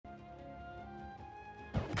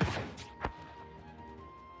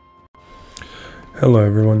Hello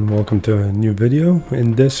everyone, welcome to a new video.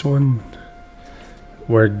 In this one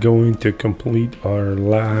we're going to complete our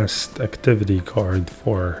last activity card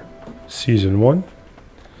for season 1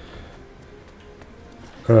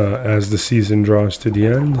 as the season draws to the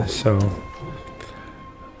end, so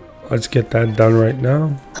let's get that done right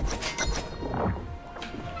now.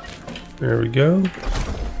 There we go.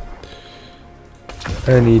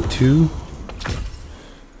 I need 2,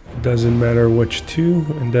 it doesn't matter which 2,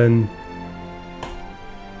 and then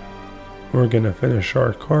we're gonna finish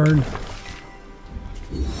our card,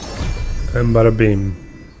 and bada bing.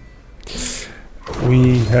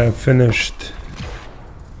 We have finished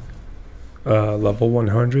level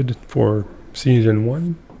 100 for season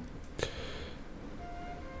 1.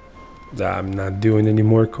 I'm not doing any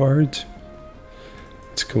more cards.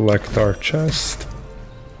 Let's collect our chest.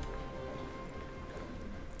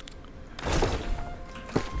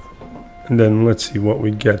 And then let's see what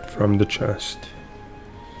we get from the chest.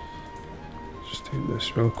 Do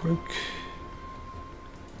this real quick.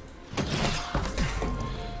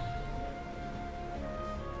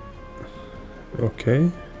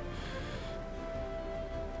 Okay.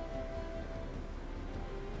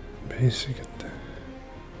 Basic.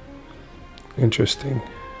 Interesting.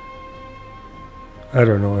 I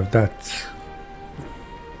don't know if that's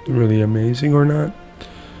really amazing or not.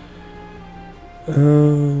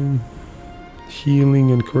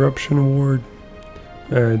 Healing and corruption award.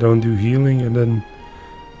 I don't do healing, and then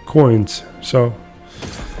coins. So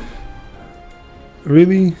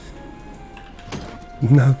really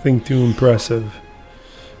nothing too impressive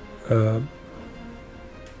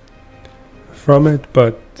from it,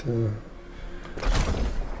 but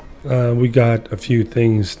we got a few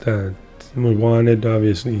things that we wanted.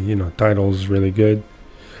 Obviously, you know, title's really good.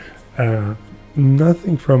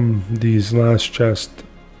 Nothing from these last chests.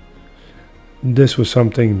 This was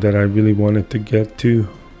something that I really wanted to get to,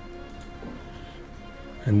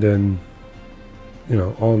 and then, you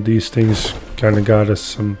know, all these things kind of got us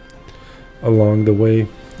some along the way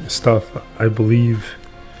stuff. I believe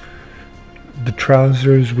the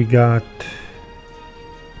trousers we got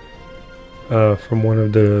from one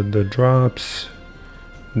of the drops.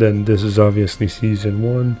 Then this is obviously season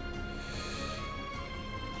 1.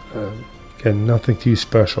 Again, nothing too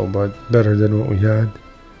special, but better than what we had.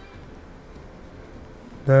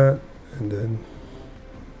 That, and then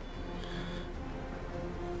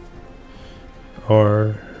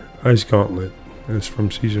our ice gauntlet is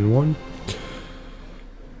from season 1.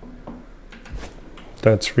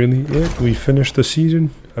 That's really it. We finished the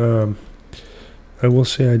season. I will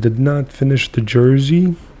say I did not finish the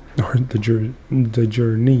jersey, or the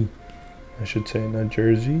journey, I should say, not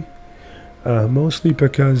jersey, mostly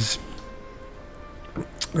because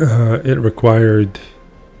it required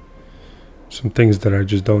some things that I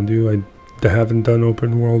just don't do. I haven't done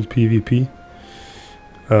open world PvP.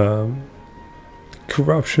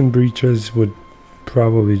 Corruption breaches would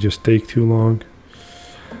probably just take too long.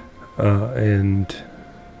 And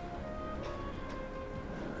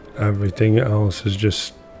everything else is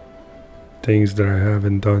just things that I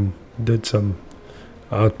haven't done. Did some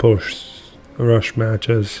outposts, rush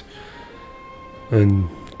matches, and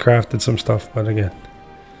crafted some stuff, but again,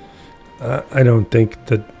 I don't think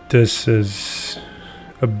that this is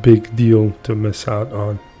a big deal to miss out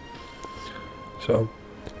on. So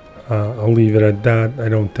I'll leave it at that. I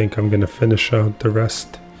don't think I'm gonna finish out the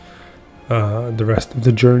rest of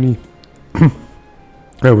the journey.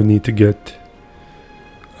 I would need to get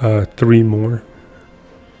 3 more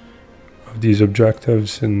of these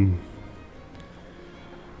objectives, and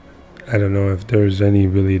I don't know if there's any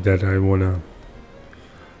really that I wanna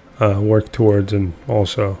work towards. And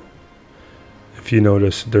also, if you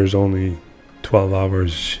notice, there's only 12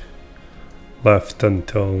 hours left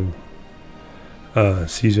until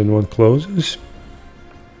season 1 closes.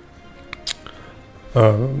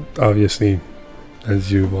 Obviously,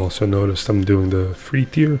 as you've also noticed, I'm doing the free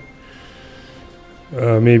tier.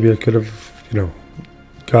 Maybe I could have, you know,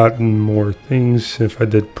 gotten more things if I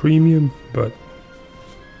did premium, but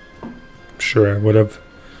I'm sure I would have.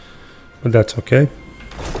 But that's okay.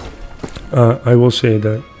 I will say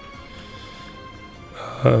that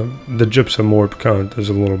the gypsum orb count is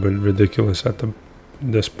a little bit ridiculous at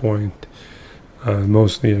this point.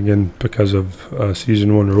 Mostly, again, because of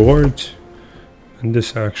season 1 rewards. And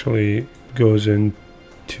this actually goes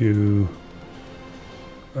into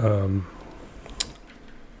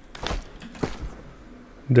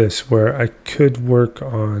this, where I could work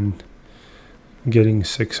on getting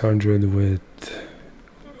 600 with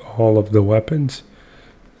all of the weapons,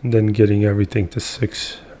 and then getting everything to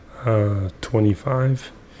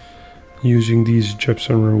 625. using these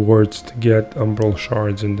gypsum rewards to get umbral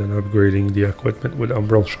shards and then upgrading the equipment with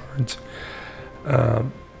umbral shards.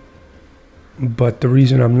 But the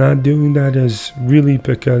reason I'm not doing that is really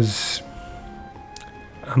because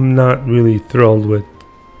I'm not really thrilled with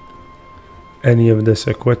any of this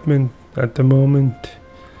equipment at the moment.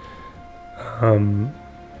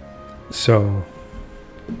 So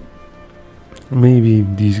maybe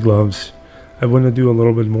these gloves, I want to do a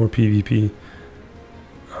little bit more PvP,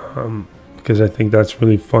 because I think that's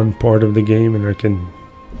really fun part of the game, and I can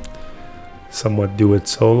somewhat do it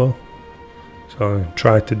solo. So I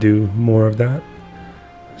try to do more of that.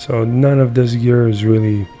 So none of this gear is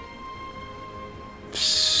really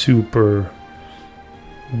super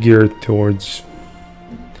geared towards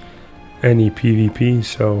any PvP,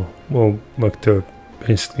 so we'll look to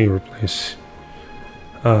basically replace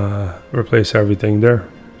everything there.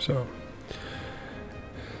 So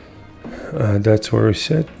that's where we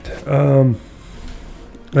sit.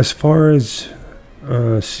 As far as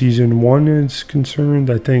season 1 is concerned,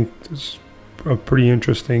 I think it's a pretty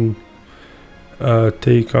interesting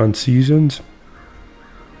take on seasons.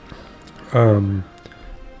 I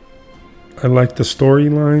like the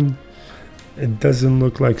storyline. It doesn't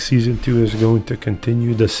look like season 2 is going to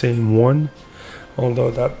continue the same one,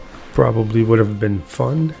 although that probably would have been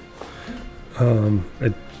fun.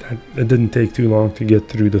 It didn't take too long to get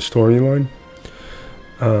through the storyline.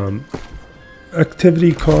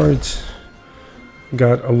 Activity cards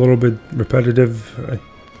got a little bit repetitive. I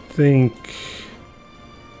think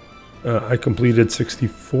I completed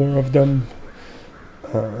 64 of them,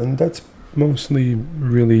 and that's mostly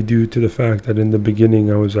really due to the fact that in the beginning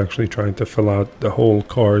I was actually trying to fill out the whole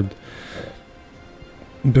card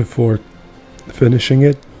before finishing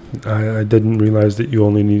it. I didn't realize that you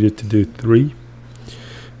only needed to do 3.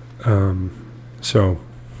 So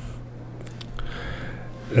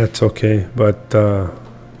that's okay, but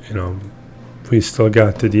you know, we still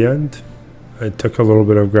got to the end. It took a little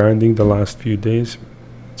bit of grinding the last few days.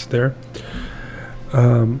 It's there.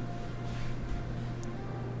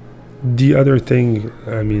 The other thing,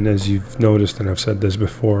 I mean, as you've noticed, and I've said this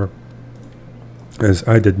before, is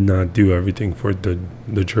I did not do everything for the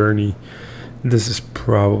journey. This is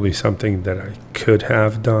probably something that I could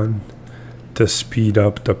have done to speed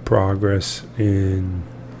up the progress in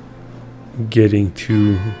getting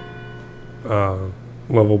to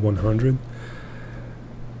level 100.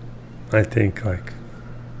 I think like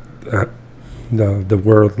the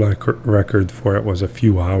world record for it was a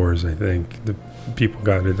few hours. I think the people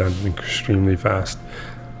got it done extremely fast.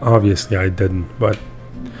 Obviously I didn't, but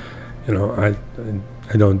you know,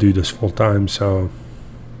 I don't do this full time, so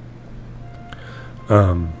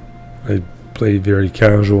I play very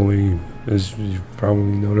casually, as you've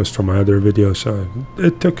probably noticed from my other videos. So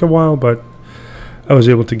it took a while, but I was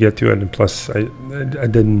able to get to it, and plus I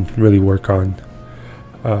didn't really work on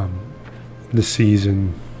the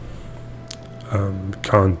season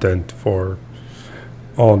content for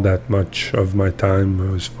all that much of my time.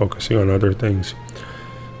 I was focusing on other things,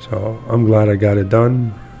 so I'm glad I got it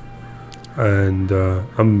done, and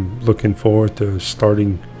I'm looking forward to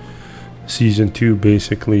starting season 2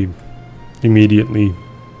 basically immediately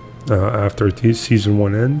after season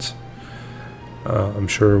 1 ends. I'm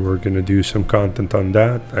sure we're gonna do some content on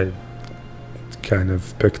that. I kind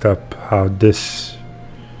of picked up how this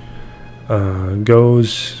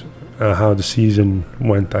goes, how the season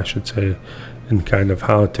went, I should say, and kind of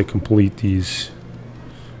how to complete these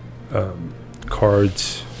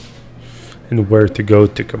cards and where to go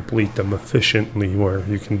to complete them efficiently, where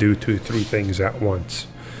you can do 2-3 things at once.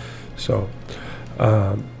 So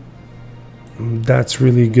that's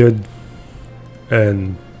really good,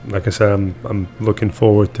 and like I said, I'm looking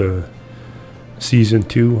forward to season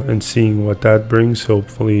 2 and seeing what that brings.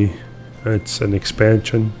 Hopefully it's an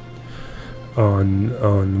expansion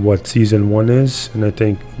on what season 1 is. And I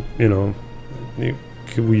think, you know,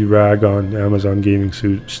 we rag on Amazon Gaming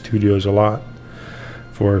Studios a lot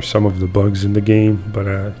for some of the bugs in the game, but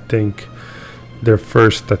I think their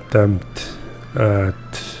first attempt at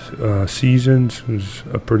seasons was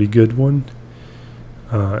a pretty good one,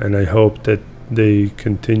 and I hope that they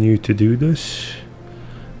continue to do this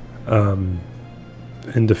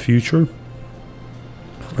in the future,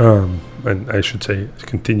 and I should say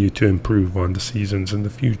continue to improve on the seasons in the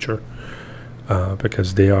future,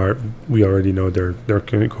 because we already know they're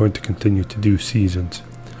going to continue to do seasons.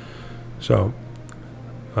 So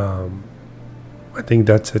I think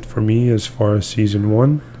that's it for me as far as season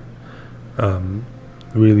 1.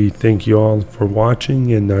 Really thank you all for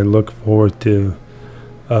watching, and I look forward to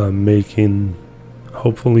making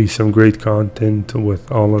hopefully some great content with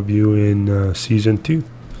all of you in season 2.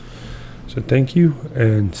 So thank you,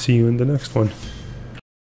 and see you in the next one.